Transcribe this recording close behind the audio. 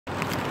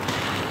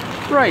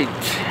Right,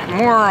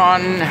 more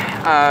on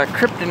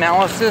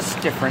cryptanalysis,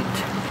 different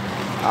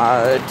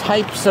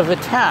types of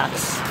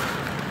attacks.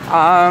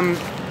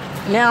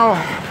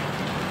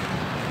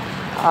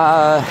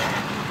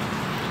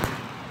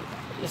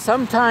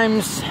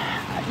 Sometimes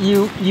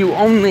you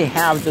only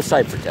have the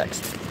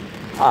ciphertext,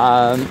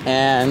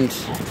 and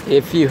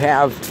if you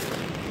have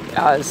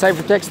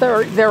ciphertext,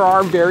 there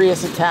are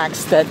various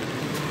attacks that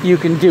you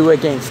can do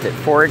against it.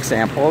 For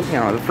example,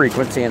 the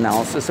frequency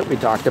analysis that we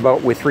talked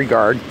about with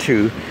regard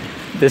to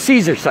the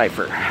Caesar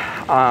cipher,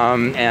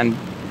 and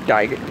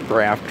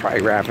digraph,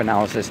 trigraph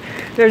analysis.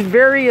 There's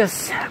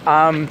various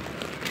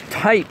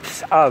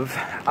types of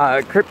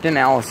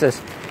cryptanalysis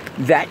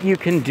that you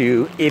can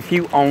do if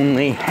you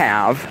only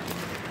have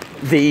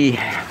the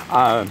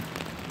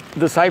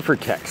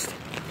ciphertext.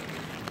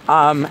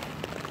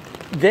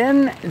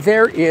 Then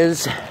there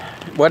is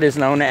what is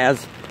known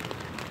as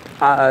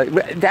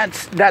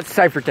that's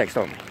ciphertext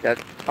only.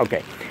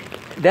 Okay.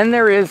 Then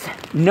there is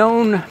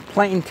known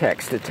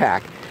plaintext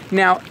attack.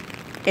 Now,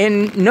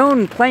 in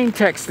known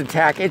plaintext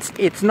attack,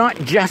 it's not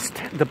just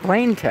the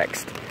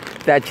plaintext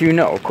that you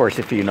know. Of course,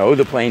 if you know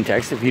the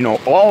plaintext, if you know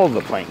all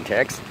the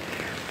plaintext,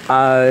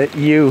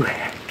 you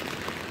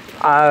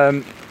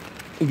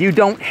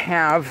don't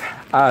have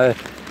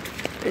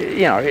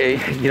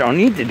you don't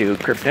need to do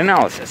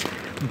cryptanalysis.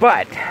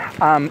 But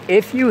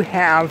if you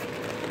have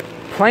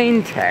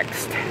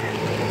plaintext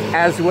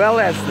as well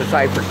as the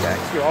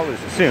ciphertext, you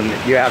always assume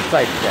that you have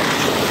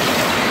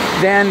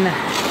ciphertext, then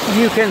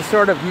you can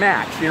sort of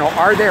match,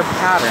 are there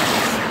patterns?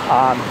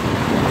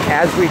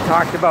 As we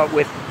talked about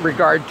with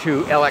regard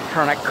to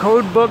electronic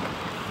code book,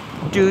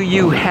 do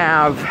you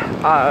have,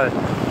 a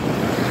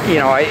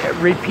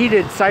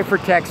repeated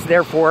ciphertext,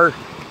 therefore,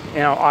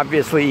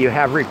 obviously you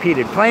have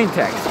repeated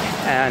plaintext,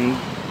 and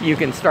you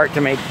can start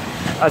to make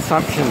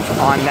assumptions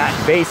on that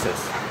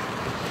basis.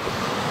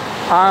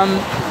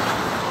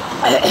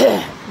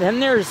 Then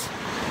there's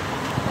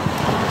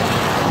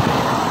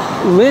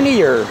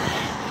linear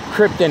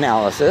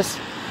cryptanalysis,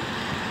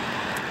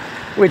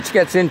 which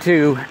gets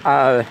into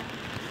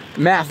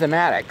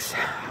mathematics,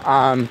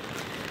 and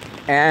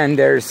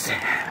there's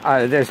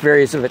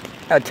various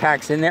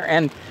attacks in there,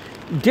 and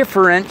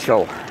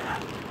differential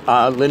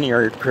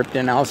linear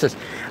cryptanalysis.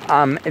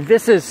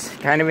 This is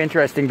kind of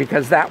interesting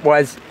because that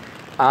was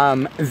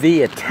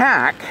the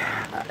attack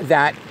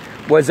that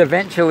was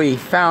eventually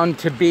found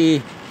to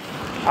be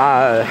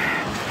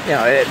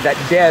that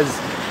Des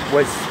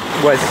was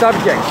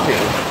subject to,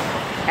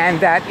 and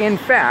that in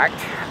fact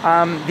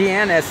the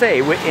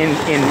NSA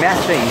in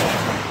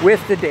messing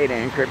with the data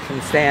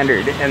encryption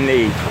standard and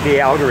the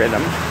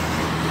algorithm,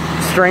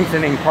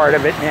 strengthening part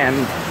of it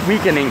and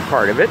weakening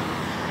part of it,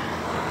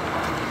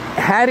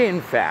 had in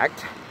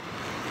fact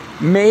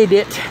made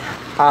it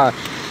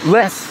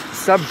less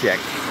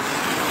subject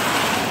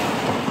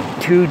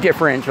to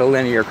differential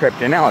linear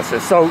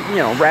cryptanalysis. So,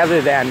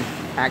 rather than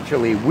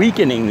actually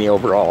weakening the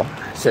overall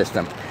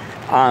system,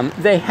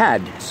 they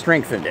had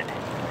strengthened it,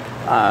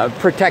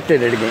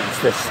 protected it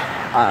against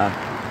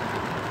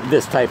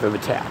this type of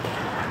attack.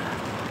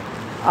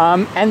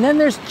 And then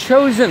there's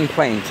chosen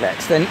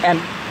plaintext,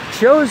 and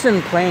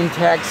chosen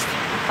plaintext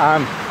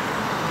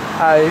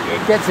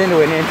it gets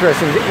into an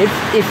interesting.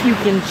 If you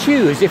can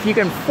choose, if you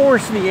can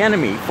force the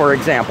enemy, for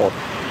example,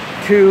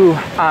 to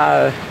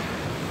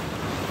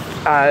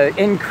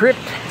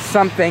encrypt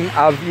something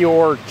of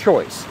your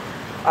choice,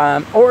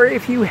 or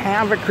if you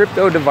have a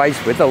crypto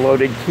device with a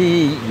loaded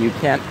key, you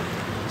can't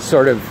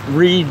sort of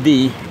read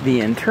the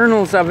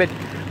internals of it,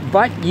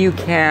 but you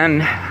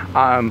can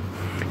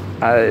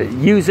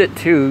use it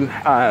to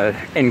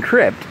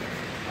encrypt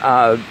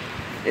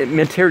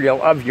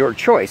material of your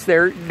choice.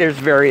 There's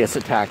various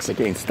attacks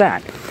against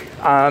that.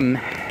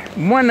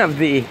 One of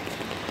the,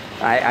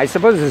 I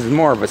suppose this is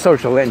more of a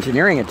social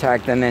engineering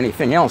attack than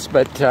anything else,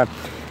 but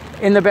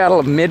in the Battle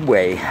of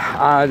Midway,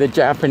 the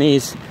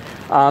Japanese,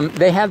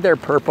 they had their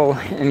purple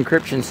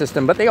encryption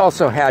system, but they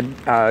also had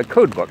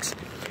code books.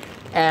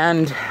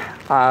 And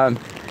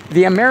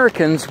the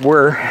Americans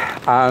were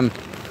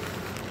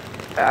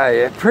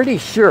pretty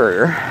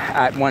sure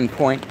at one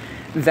point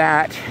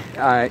that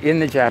in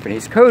the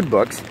Japanese code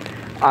books,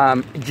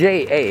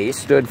 JA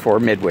stood for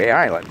Midway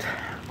Island.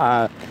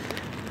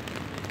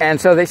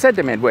 And so they said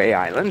to Midway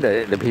Island,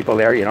 the people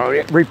there,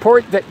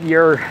 report that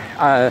your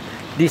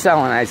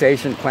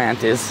desalinization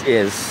plant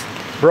is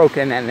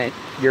broken and that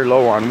you're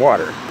low on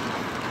water.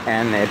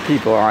 And the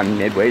people on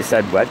Midway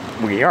said, but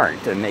we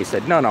aren't. And they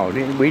said, no,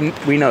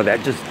 we know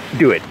that, just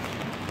do it.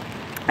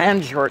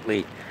 And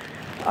shortly,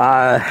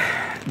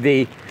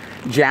 the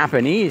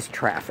Japanese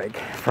traffic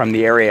from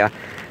the area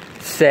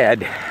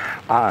said,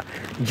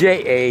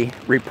 JA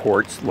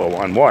reports low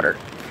on water.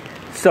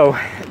 So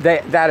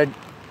that had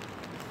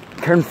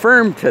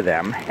confirmed to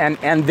them,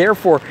 and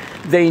therefore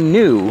they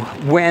knew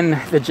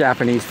when the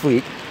Japanese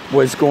fleet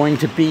was going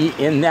to be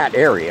in that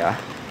area,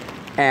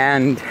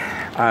 and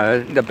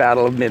the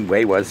Battle of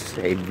Midway was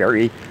a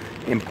very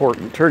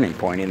important turning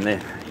point in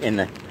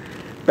the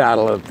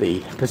Battle of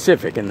the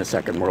Pacific in the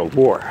Second World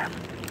War.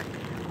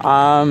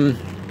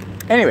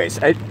 anyways,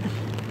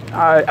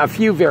 a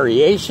few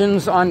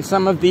variations on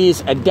some of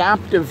these.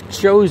 Adaptive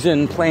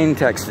chosen plain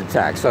text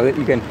attacks, so that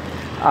you can,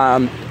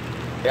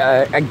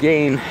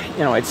 again,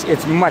 you know,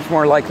 it's much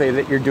more likely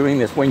that you're doing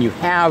this when you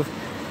have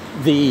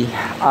the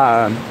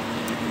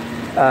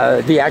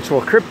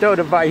actual crypto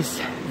device,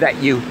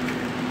 that you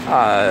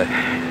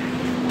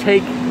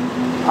take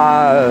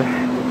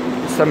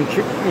some,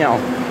 you know,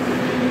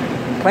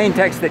 plain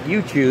text that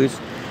you choose,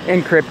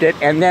 encrypt it,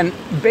 and then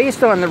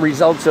based on the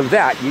results of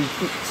that, you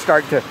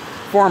start to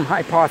form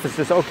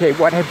hypothesis. Okay,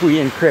 what if we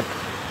encrypt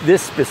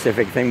this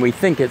specific thing? We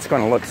think it's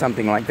going to look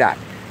something like that,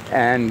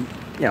 and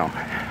you know,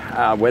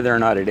 whether or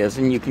not it is,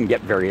 and you can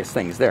get various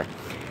things there.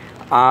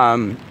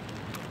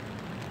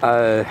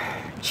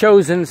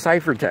 Chosen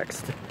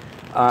ciphertext.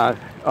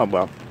 Oh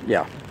well,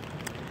 yeah.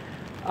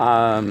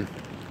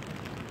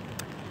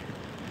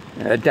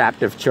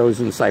 Adaptive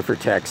chosen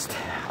ciphertext.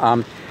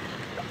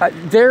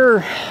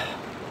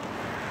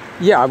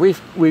 Yeah,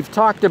 we've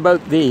talked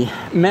about the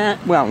man.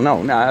 Well,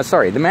 no,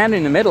 sorry, the man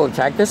in the middle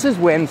attack. This is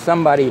when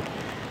somebody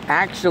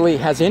actually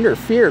has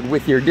interfered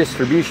with your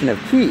distribution of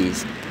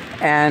keys,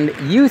 and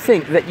you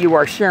think that you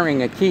are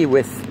sharing a key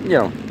with, you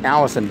know,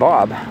 Alice and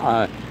Bob.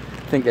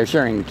 Think they're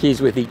sharing the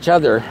keys with each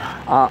other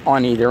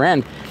on either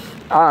end,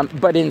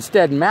 but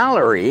instead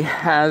Mallory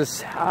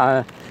is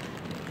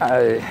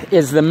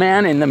the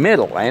man in the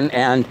middle,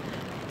 and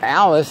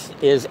Alice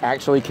is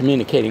actually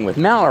communicating with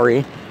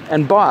Mallory,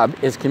 and Bob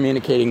is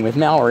communicating with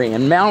Mallory,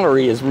 and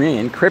Mallory is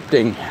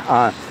re-encrypting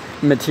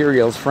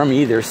materials from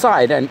either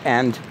side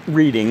and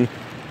reading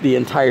the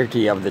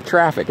entirety of the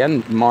traffic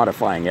and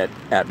modifying it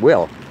at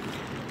will.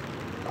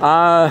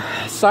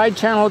 Side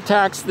channel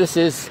attacks. This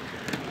is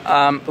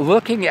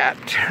looking at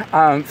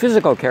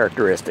physical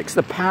characteristics,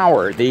 the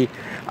power, the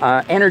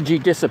energy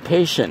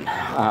dissipation,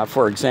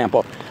 for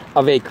example,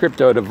 of a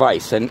crypto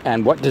device,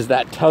 and what does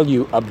that tell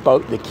you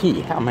about the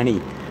key? How many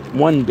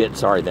 1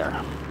 bits are there?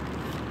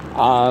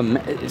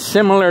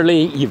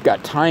 Similarly, you've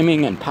got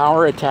timing and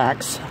power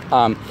attacks,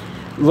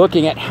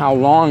 looking at how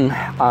long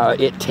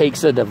it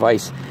takes a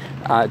device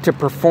to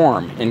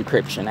perform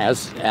encryption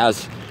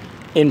as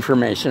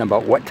information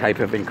about what type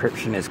of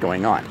encryption is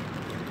going on.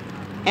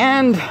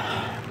 And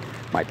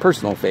my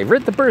personal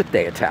favorite, the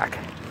birthday attack.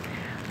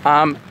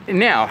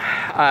 Now,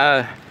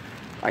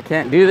 I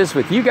can't do this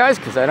with you guys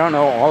because I don't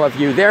know all of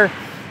you there.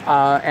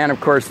 And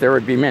of course, there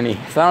would be many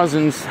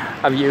thousands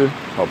of you,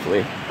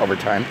 hopefully, over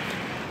time.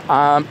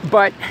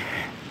 But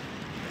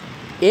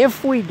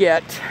if we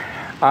get,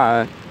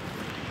 you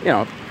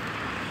know,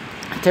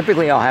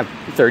 typically I'll have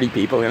 30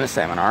 people in a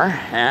seminar,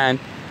 and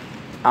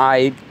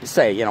I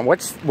say, you know,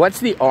 what's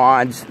the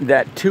odds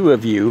that 2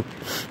 of you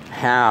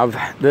have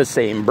the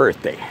same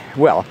birthday?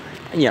 Well,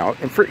 you know,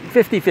 for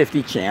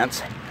 50-50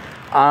 chance,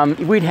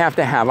 we'd have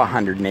to have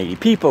 180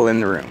 people in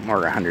the room,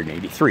 or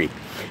 183,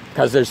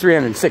 because there's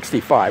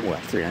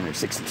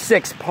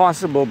 366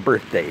 possible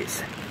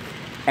birthdays.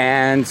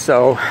 And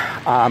so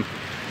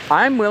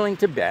I'm willing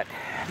to bet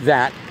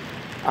that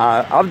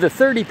of the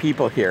 30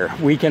 people here,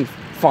 we can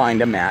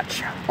find a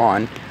match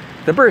on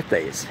the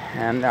birthdays.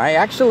 And I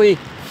actually,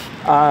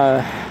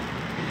 I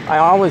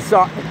always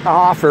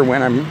offer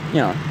when I'm,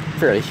 you know,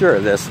 fairly sure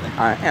of this,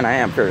 and I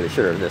am fairly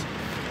sure of this,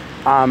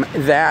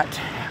 that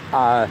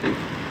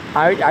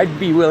I'd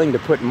be willing to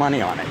put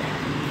money on it.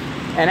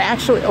 And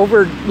actually,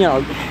 over, you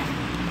know,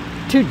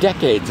 2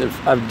 decades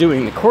of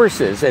doing the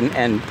courses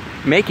and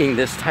making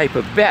this type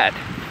of bet,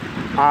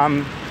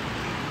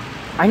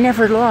 I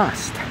never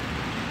lost.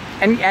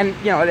 And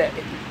you know,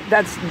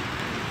 that's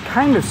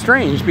kind of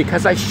strange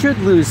because I should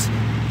lose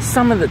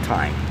some of the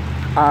time.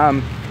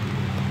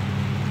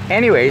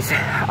 Anyways,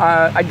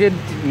 I did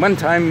one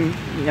time,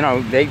 you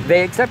know,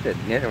 they accepted.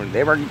 You know,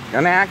 they were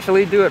going to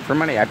actually do it for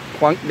money. I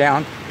plunked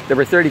down, there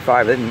were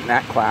 35 in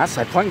that class.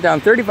 I plunked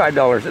down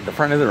 $35 at the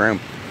front of the room,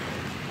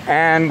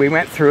 and we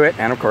went through it,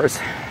 and of course,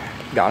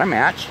 got a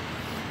match,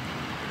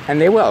 and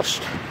they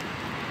welched.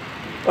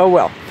 Oh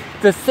well.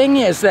 The thing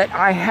is that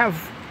I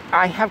have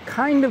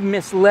kind of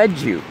misled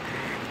you,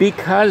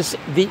 because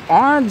the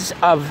odds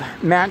of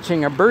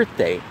matching a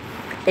birthday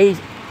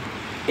is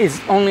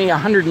only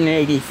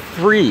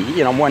 183,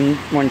 you know,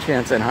 one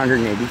chance in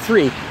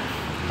 183,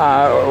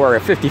 or a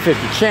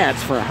 50-50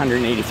 chance for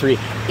 183,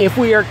 if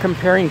we are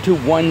comparing to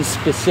one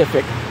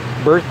specific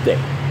birthday.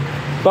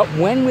 But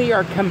when we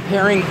are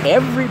comparing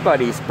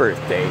everybody's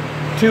birthday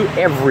to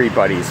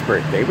everybody's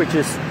birthday, which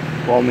is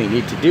all we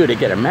need to do to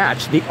get a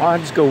match, the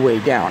odds go way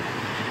down.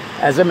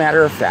 As a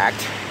matter of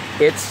fact,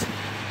 it's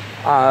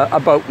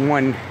about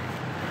 1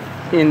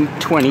 in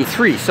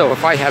 23. So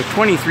if I have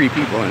 23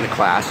 people in the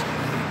class,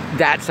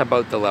 that's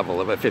about the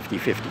level of a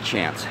 50-50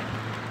 chance.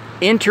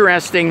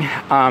 Interesting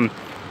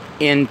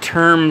in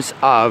terms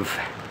of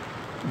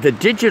the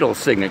digital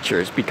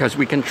signatures, because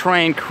we can try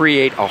and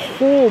create a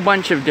whole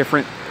bunch of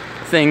different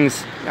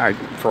things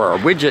for our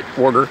widget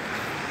order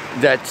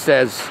that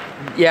says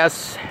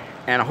yes,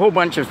 and a whole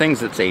bunch of things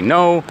that say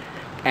no,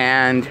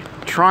 and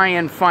try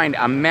and find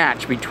a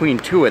match between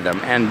 2 of them,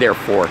 and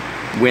therefore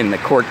win the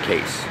court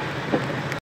case.